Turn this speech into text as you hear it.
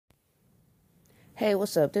Hey,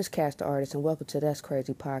 what's up? This is Cash the Artist, and welcome to That's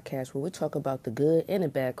Crazy Podcast, where we talk about the good and the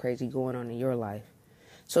bad crazy going on in your life.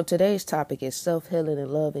 So today's topic is self-healing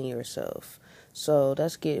and loving yourself. So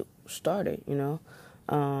let's get started.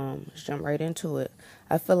 Let's jump right into it.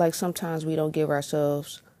 I feel like sometimes we don't give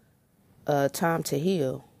ourselves time to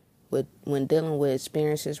heal when dealing with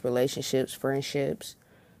experiences, relationships, friendships,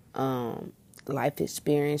 life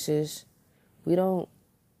experiences. We don't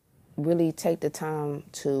really take the time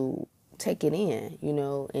to take it in,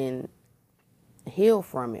 and heal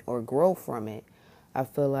from it or grow from it. I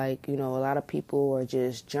feel like, a lot of people are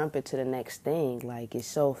just jumping to the next thing. Like, it's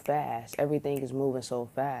so fast. Everything is moving so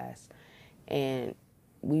fast. And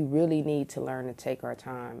we really need to learn to take our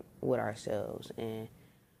time with ourselves and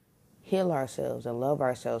heal ourselves and love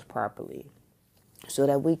ourselves properly so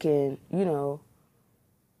that we can, I'm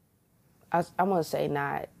going to say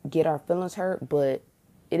not get our feelings hurt, but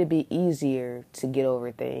it'd be easier to get over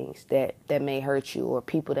things that may hurt you or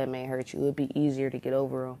people that may hurt you. It'd be easier to get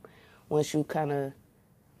over them once you kind of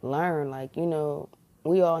learn, like,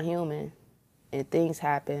 we all human and things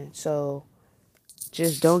happen. So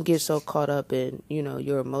just don't get so caught up in,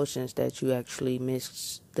 your emotions that you actually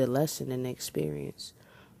miss the lesson and the experience.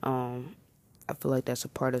 I feel like that's a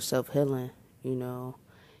part of self-healing.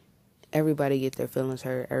 Everybody get their feelings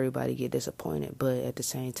hurt. Everybody get disappointed. But at the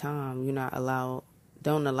same time,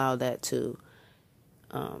 don't allow that to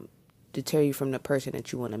deter you from the person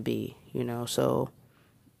that you want to be, So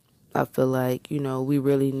I feel like, we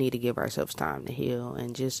really need to give ourselves time to heal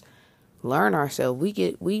and just learn ourselves.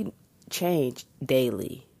 We change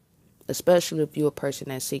daily, especially if you're a person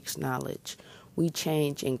that seeks knowledge. We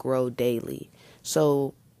change and grow daily.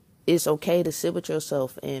 So it's okay to sit with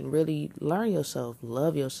yourself and really learn yourself,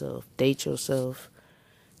 love yourself, date yourself,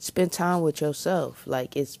 spend time with yourself.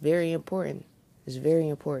 Like, it's very important. It's very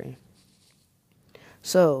important.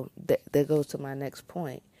 So that goes to my next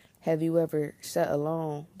point. Have you ever sat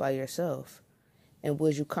alone by yourself? And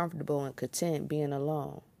was you comfortable and content being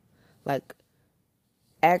alone? Like,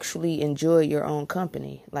 actually enjoy your own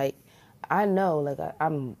company. Like, I know, like,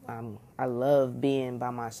 I love being by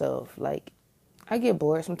myself. Like, I get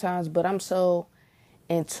bored sometimes, but I'm so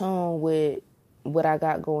in tune with what I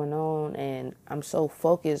got going on, and I'm so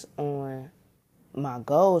focused on my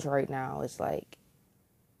goals right now. It's like,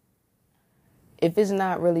 if it's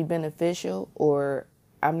not really beneficial or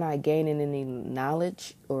I'm not gaining any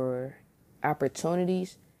knowledge or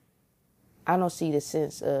opportunities, I don't see the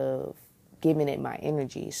sense of giving it my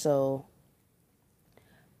energy. So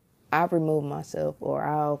I remove myself, or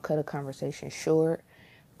I'll cut a conversation short.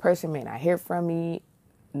 Person may not hear from me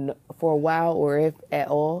for a while, or if at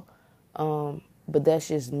all. But that's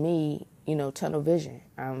just me, tunnel vision.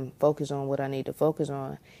 I'm focused on what I need to focus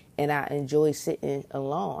on, and I enjoy sitting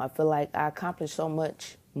alone. I feel like I accomplish so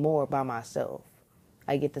much more by myself.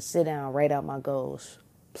 I get to sit down, write out my goals,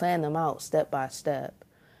 plan them out step by step,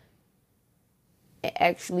 and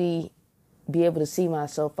actually be able to see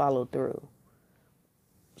myself follow through.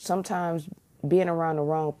 Sometimes being around the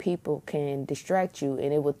wrong people can distract you,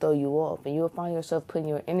 and it will throw you off, and you'll find yourself putting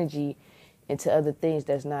your energy into other things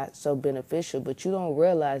that's not so beneficial, but you don't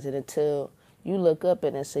realize it until you look up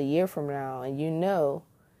and it's a year from now, and you know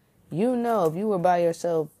if you were by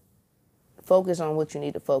yourself, focus on what you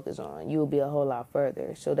need to focus on, you will be a whole lot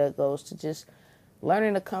further. So that goes to just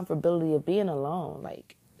learning the comfortability of being alone.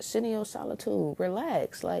 Like, sit in your solitude,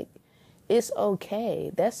 relax. Like, it's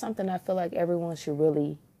okay. That's something I feel like everyone should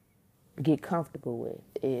really get comfortable with,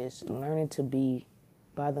 is learning to be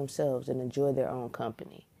by themselves and enjoy their own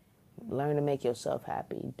company. Learn to make yourself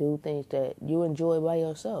happy. Do things that you enjoy by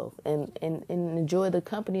yourself, and enjoy the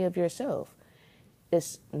company of yourself.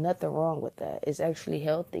 There's nothing wrong with that. It's actually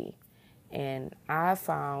healthy. And I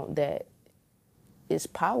found that it's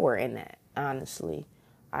power in that, honestly.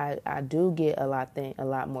 I do get a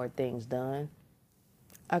lot more things done.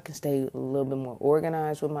 I can stay a little bit more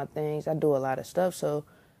organized with my things. I do a lot of stuff, so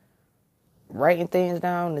writing things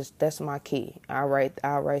down that's my key. I'll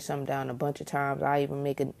write something down a bunch of times. I even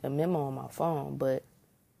make a memo on my phone. But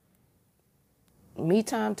me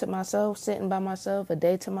time to myself, sitting by myself, a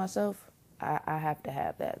day to myself, I have to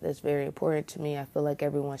have that. That's very important to me. I feel like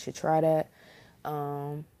everyone should try that,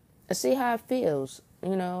 and see how it feels.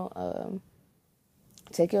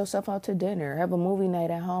 Take yourself out to dinner. Have a movie night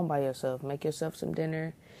at home by yourself. Make yourself some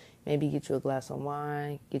dinner. Maybe get you a glass of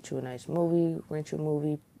wine. Get you a nice movie. Rent your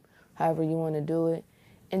movie. However you want to do it.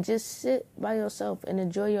 And just sit by yourself and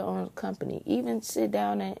enjoy your own company. Even sit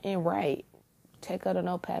down and write. Take out a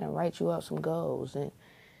notepad and write you out some goals. And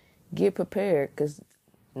get prepared, because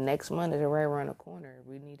next month is right around the corner.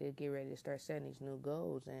 We need to get ready to start setting these new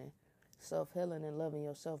goals and self-healing and loving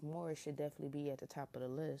yourself more should definitely be at the top of the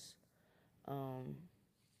list. Um,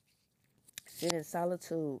 Sit in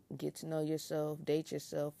solitude, get to know yourself, date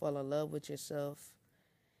yourself, fall in love with yourself,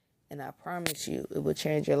 and I promise you, it will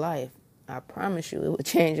change your life. I promise you, it will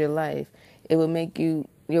change your life. It will make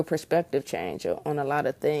your perspective change on a lot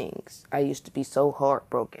of things. I used to be so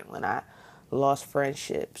heartbroken when I lost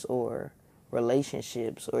friendships or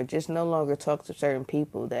relationships or just no longer talk to certain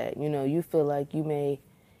people that, you feel like you may,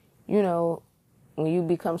 you know, when you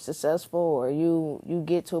become successful or you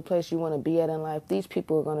get to a place you want to be at in life, these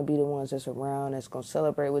people are going to be the ones that's around, that's going to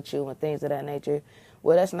celebrate with you and things of that nature.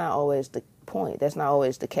 Well, that's not always the point. That's not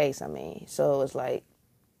always the case, I mean. So it's like,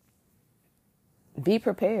 be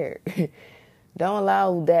prepared. Don't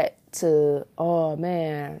allow that to, oh,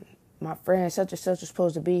 man, my friend such and such is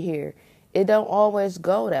supposed to be here. It don't always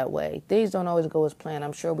go that way. Things don't always go as planned.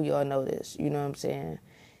 I'm sure we all know this. You know what I'm saying?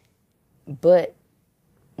 But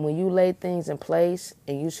when you lay things in place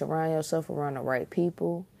and you surround yourself around the right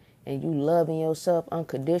people and you loving yourself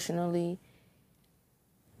unconditionally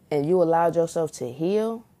and you allowed yourself to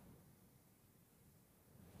heal,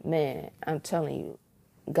 man, I'm telling you,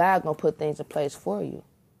 God's going to put things in place for you.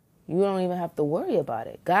 You don't even have to worry about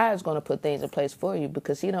it. God's going to put things in place for you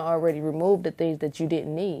because he done already removed the things that you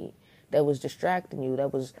didn't need, that was distracting you,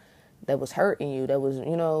 that was hurting you, that was,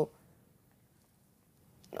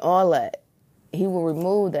 all that. He will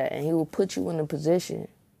remove that and he will put you in a position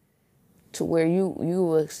to where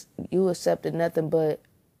you accepted nothing but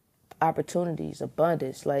opportunities,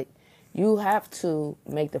 abundance. Like, you have to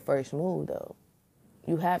make the first move, though.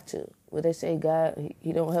 You have to. Well, they say God,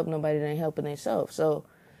 he don't help nobody that ain't helping themselves. So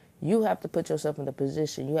you have to put yourself in the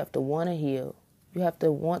position. You have to want to heal. You have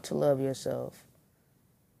to want to love yourself.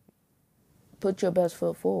 Put your best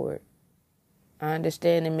foot forward. I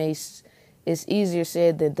understand it's easier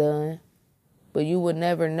said than done, but you would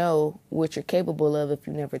never know what you're capable of if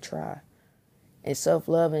you never try. And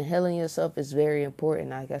self-love and healing yourself is very important.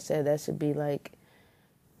 Like I said, that should be like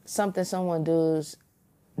something someone does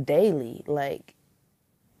daily. Like,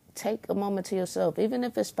 take a moment to yourself, even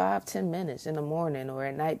if it's 5-10 minutes in the morning or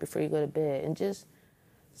at night before you go to bed, and just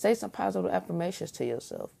say some positive affirmations to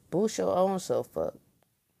yourself. Boost your own self up.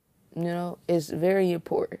 It's very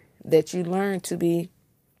important that you learn to be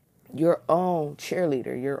your own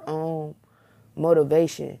cheerleader, your own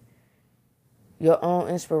motivation, your own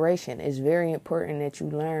inspiration. It's very important that you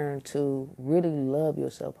learn to really love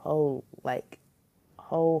yourself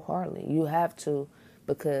wholeheartedly. You have to,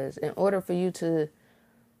 because in order for you to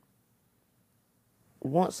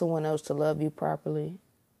want someone else to love you properly,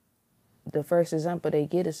 the first example they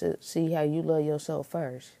get is to see how you love yourself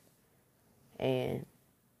first. And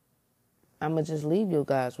I'm going to just leave you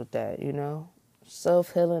guys with that,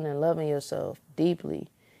 Self-healing and loving yourself deeply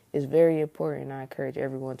is very important. I encourage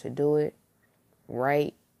everyone to do it.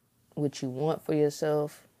 Write what you want for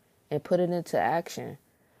yourself and put it into action.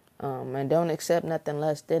 And don't accept nothing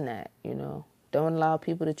less than that, Don't allow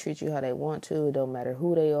people to treat you how they want to. It don't matter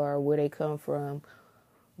who they are, where they come from,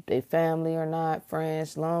 they family or not,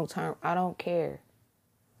 friends, long term. I don't care.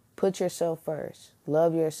 Put yourself first.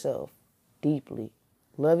 Love yourself deeply.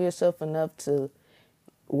 Love yourself enough to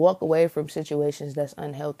walk away from situations that's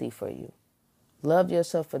unhealthy for you. Love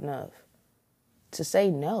yourself enough to say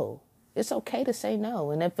no. It's okay to say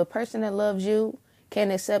no. And if the person that loves you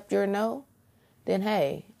can't accept your no, then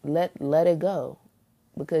hey, let it go.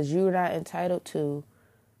 Because you're not entitled to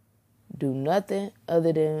do nothing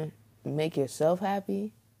other than make yourself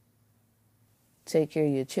happy, take care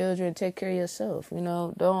of your children, take care of yourself.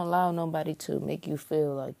 Don't allow nobody to make you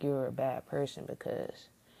feel like you're a bad person because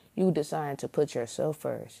you decide to put yourself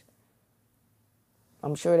first.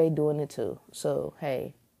 I'm sure they doing it too. So,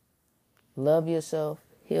 hey, love yourself,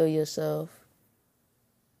 heal yourself,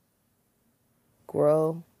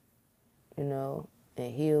 grow, and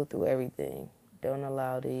heal through everything. Don't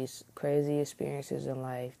allow these crazy experiences in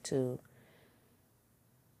life to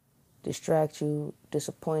distract you,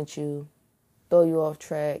 disappoint you, throw you off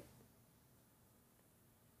track.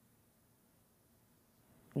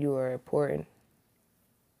 You are important.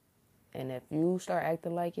 And if you start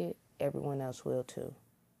acting like it, everyone else will too.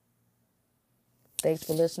 Thanks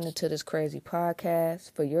for listening to this crazy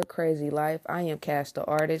podcast. For your crazy life, I am Cass the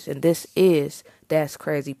Artist, and this is That's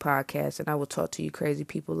Crazy Podcast, and I will talk to you crazy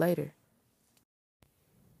people later.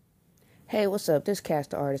 Hey, what's up? This is Cass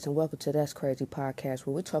the Artist, and welcome to That's Crazy Podcast,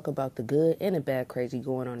 where we talk about the good and the bad crazy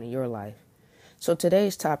going on in your life. So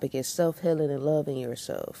today's topic is self-healing and loving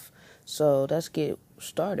yourself. So let's get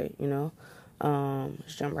started,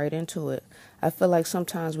 Let's jump right into it. I feel like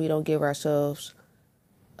sometimes we don't give ourselves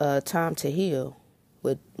time to heal.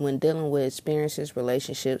 when dealing with experiences,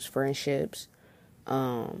 relationships, friendships,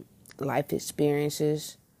 life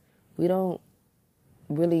experiences, we don't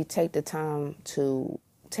really take the time to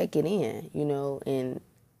take it in, and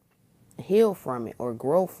heal from it or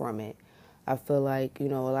grow from it. I feel like, a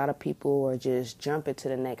lot of people are just jumping to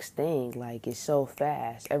the next thing. Like, it's so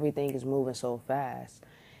fast. Everything is moving so fast.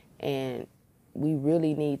 And we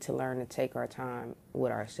really need to learn to take our time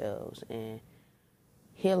with ourselves and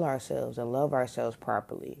heal ourselves and love ourselves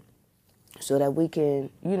properly so that we can,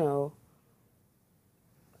 I'm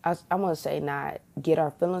going to say not get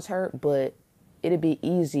our feelings hurt, but it'd be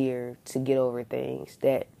easier to get over things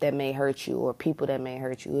that may hurt you or people that may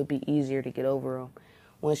hurt you. It'd be easier to get over them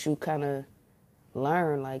once you kind of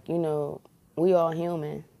learn, like, we all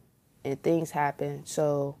human and things happen.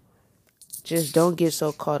 So just don't get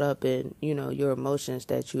so caught up in, your emotions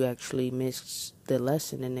that you actually miss the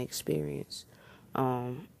lesson and the experience.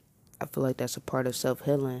 I feel like that's a part of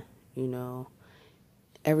self-healing,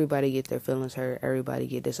 Everybody get their feelings hurt, everybody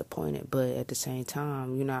get disappointed, but at the same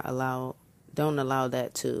time, don't allow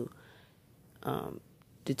that to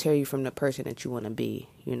deter you from the person that you want to be,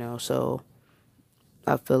 So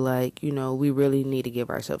I feel like, we really need to give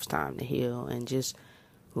ourselves time to heal and just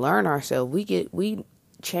learn ourselves. We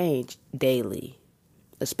change daily,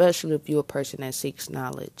 especially if you're a person that seeks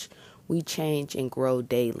knowledge. We change and grow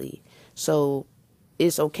daily. So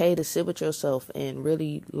it's okay to sit with yourself and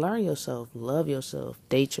really learn yourself, love yourself,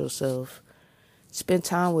 date yourself, spend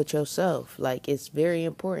time with yourself. Like, it's very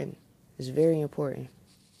important. It's very important.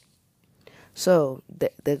 So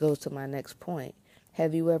that goes to my next point.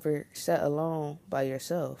 Have you ever sat alone by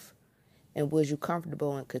yourself? And was you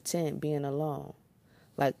comfortable and content being alone?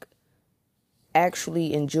 Like,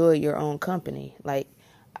 actually enjoy your own company. Like,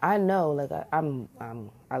 I know, like,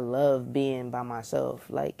 I love being by myself.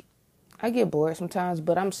 Like, I get bored sometimes,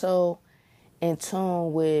 but I'm so in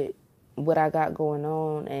tune with what I got going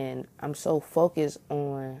on, and I'm so focused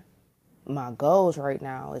on my goals right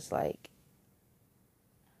now. It's like,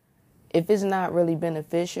 if it's not really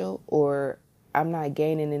beneficial or I'm not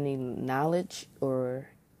gaining any knowledge or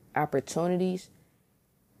opportunities,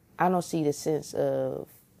 I don't see the sense of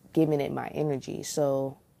giving it my energy.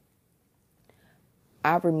 So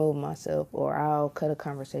I remove myself, or I'll cut a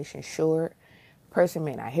conversation short. Person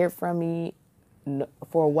may not hear from me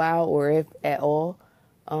for a while, or if at all.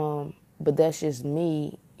 But that's just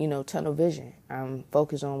me, tunnel vision. I'm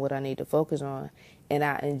focused on what I need to focus on, and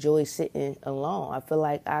I enjoy sitting alone. I feel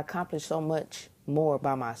like I accomplish so much more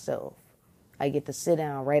by myself. I get to sit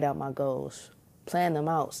down, write out my goals, plan them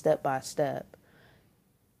out step by step,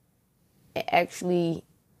 and actually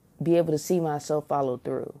be able to see myself follow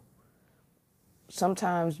through.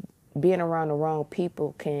 Sometimes being around the wrong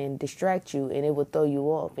people can distract you, and it will throw you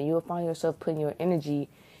off, and you'll find yourself putting your energy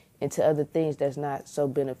into other things that's not so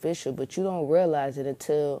beneficial, but you don't realize it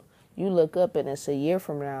until you look up and it's a year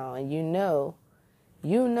from now, and you know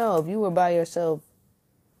if you were by yourself,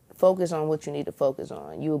 focus on what you need to focus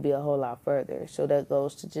on, you will be a whole lot further. So that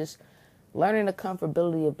goes to just learning the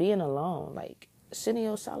comfortability of being alone, like sit in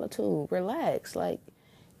your solitude, relax, like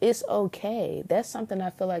it's okay. That's something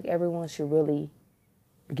I feel like everyone should really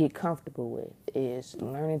get comfortable with, is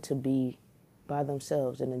learning to be by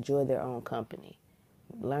themselves and enjoy their own company.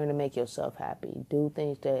 Learn to make yourself happy. Do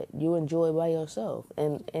things that you enjoy by yourself,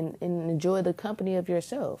 and enjoy the company of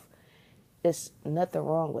yourself. There's nothing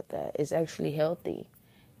wrong with that. It's actually healthy.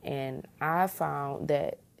 And I found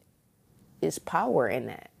that it's power in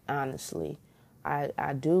that, honestly.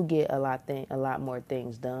 I do get a lot more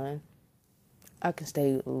things done. I can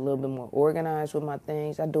stay a little bit more organized with my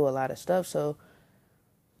things. I do a lot of stuff, so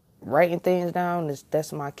writing things down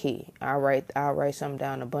that's my key. I'll write something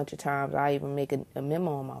down a bunch of times. I even make a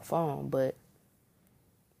memo on my phone. But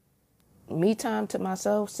me time to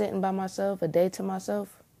myself, sitting by myself, a day to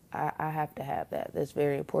myself, I have to have that. That's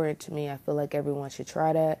very important to me. I feel like everyone should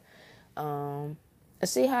try that. And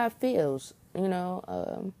see how it feels.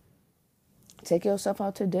 Take yourself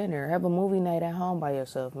out to dinner. Have a movie night at home by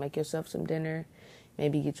yourself. Make yourself some dinner.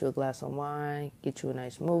 Maybe get you a glass of wine. Get you a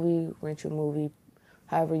nice movie. Rent your movie.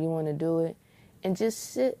 However you want to do it, and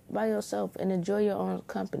just sit by yourself and enjoy your own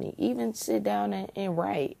company. Even sit down and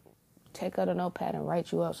write. Take out a notepad and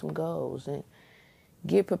write you out some goals and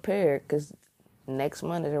get prepared, because next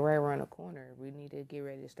month is right around the corner. We need to get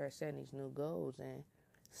ready to start setting these new goals, and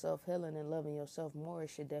self-healing and loving yourself more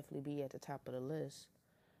should definitely be at the top of the list.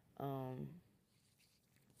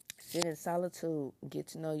 Sit in solitude, get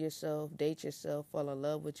to know yourself, date yourself, fall in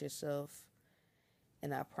love with yourself.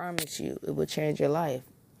 And I promise you, it will change your life.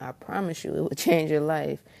 I promise you, it will change your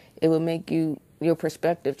life. It will make you your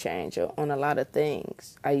perspective change on a lot of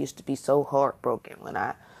things. I used to be so heartbroken when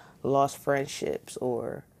I lost friendships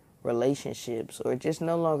or relationships or just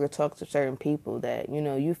no longer talk to certain people that,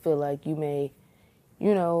 you feel like you may,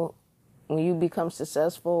 you know, when you become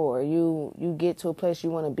successful or you get to a place you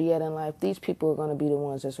want to be at in life, these people are going to be the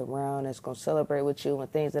ones that's around, that's going to celebrate with you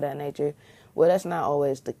and things of that nature. Well, that's not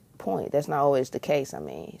always the point. That's not always the case, I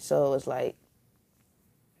mean. So it's like,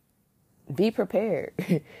 be prepared.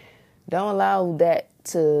 Don't allow that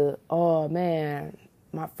to, oh man,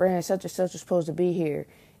 my friend such and such is supposed to be here.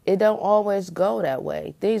 It don't always go that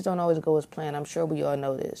way. Things don't always go as planned. I'm sure we all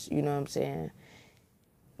know this. You know what I'm saying?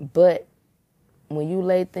 But when you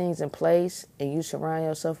lay things in place and you surround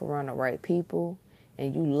yourself around the right people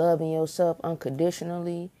and you loving yourself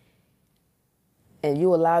unconditionally and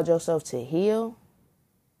you allowed yourself to heal,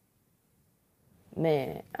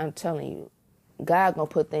 man, I'm telling you, God gonna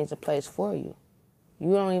put things in place for you.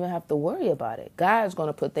 You don't even have to worry about it. God's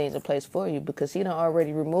gonna put things in place for you because He done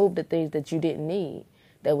already removed the things that you didn't need,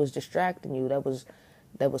 that was distracting you, that was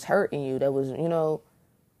hurting you, that was,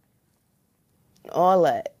 all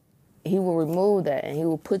that. He will remove that and He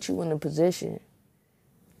will put you in a position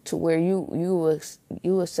to where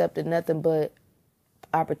you accepted nothing but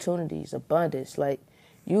opportunities, abundance. Like,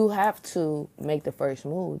 you have to make the first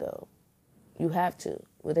move, though. You have to.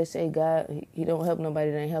 What they say, God, He don't help nobody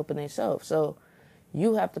that ain't helping themselves. So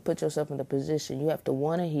you have to put yourself in the position. You have to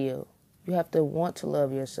want to heal. You have to want to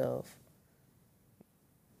love yourself.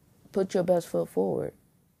 Put your best foot forward.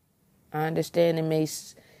 I understand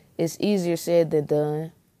it's easier said than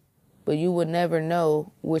done, but you would never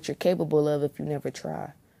know what you're capable of if you never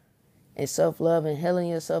try. And self-love and healing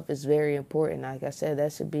yourself is very important. Like I said,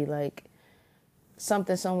 that should be like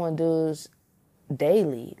something someone does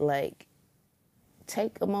daily. Like,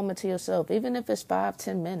 take a moment to yourself, even if it's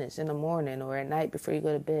 5-10 minutes in the morning or at night before you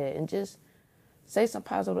go to bed, and just say some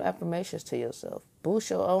positive affirmations to yourself. Boost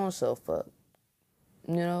your own self up.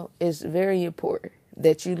 It's very important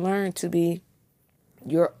that you learn to be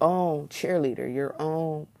your own cheerleader, your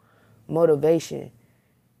own motivation,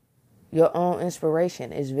 your own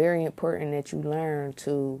inspiration. It's very important that you learn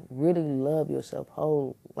to really love yourself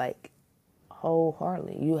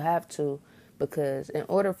wholeheartedly. You have to, because in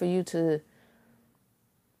order for you to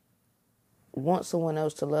want someone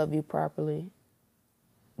else to love you properly,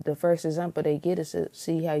 the first example they get is to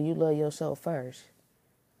see how you love yourself first.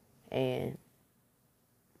 And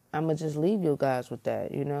I'm going to just leave you guys with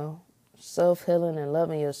that, Self-healing and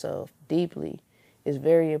loving yourself deeply is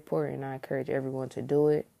very important. I encourage everyone to do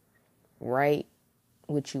it. Write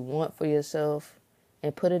what you want for yourself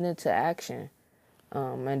and put it into action.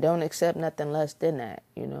 And don't accept nothing less than that,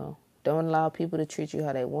 Don't allow people to treat you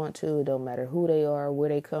how they want to. It don't matter who they are, where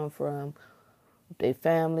they come from, if they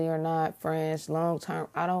family or not, friends, long term.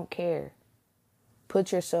 I don't care.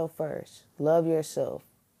 Put yourself first. Love yourself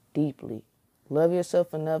deeply. Love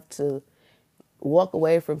yourself enough to walk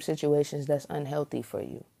away from situations that's unhealthy for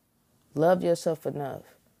you. Love yourself enough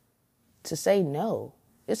to say no.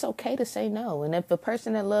 It's okay to say no. And if the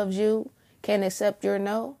person that loves you can't accept your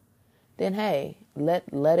no, then hey, let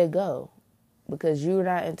it go. Because you're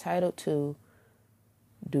not entitled to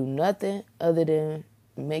do nothing other than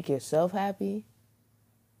make yourself happy,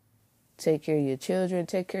 take care of your children,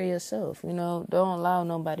 take care of yourself. Don't allow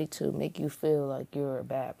nobody to make you feel like you're a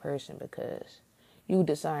bad person because you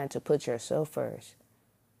decide to put yourself first.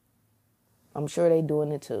 I'm sure they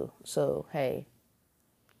doing it too. So, hey,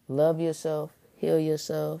 love yourself, heal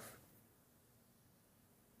yourself,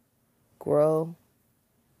 grow,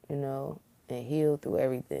 and heal through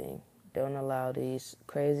everything. Don't allow these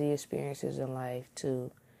crazy experiences in life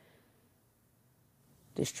to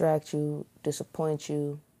distract you, disappoint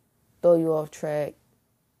you, throw you off track.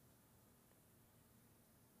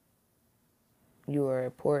 You are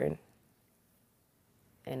important.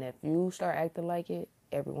 And if you start acting like it,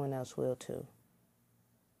 everyone else will too.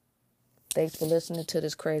 Thanks for listening to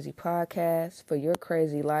this crazy podcast. For your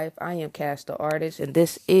crazy life, I am Cass the Artist, and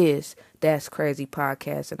this is That's Crazy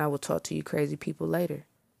Podcast, and I will talk to you crazy people later.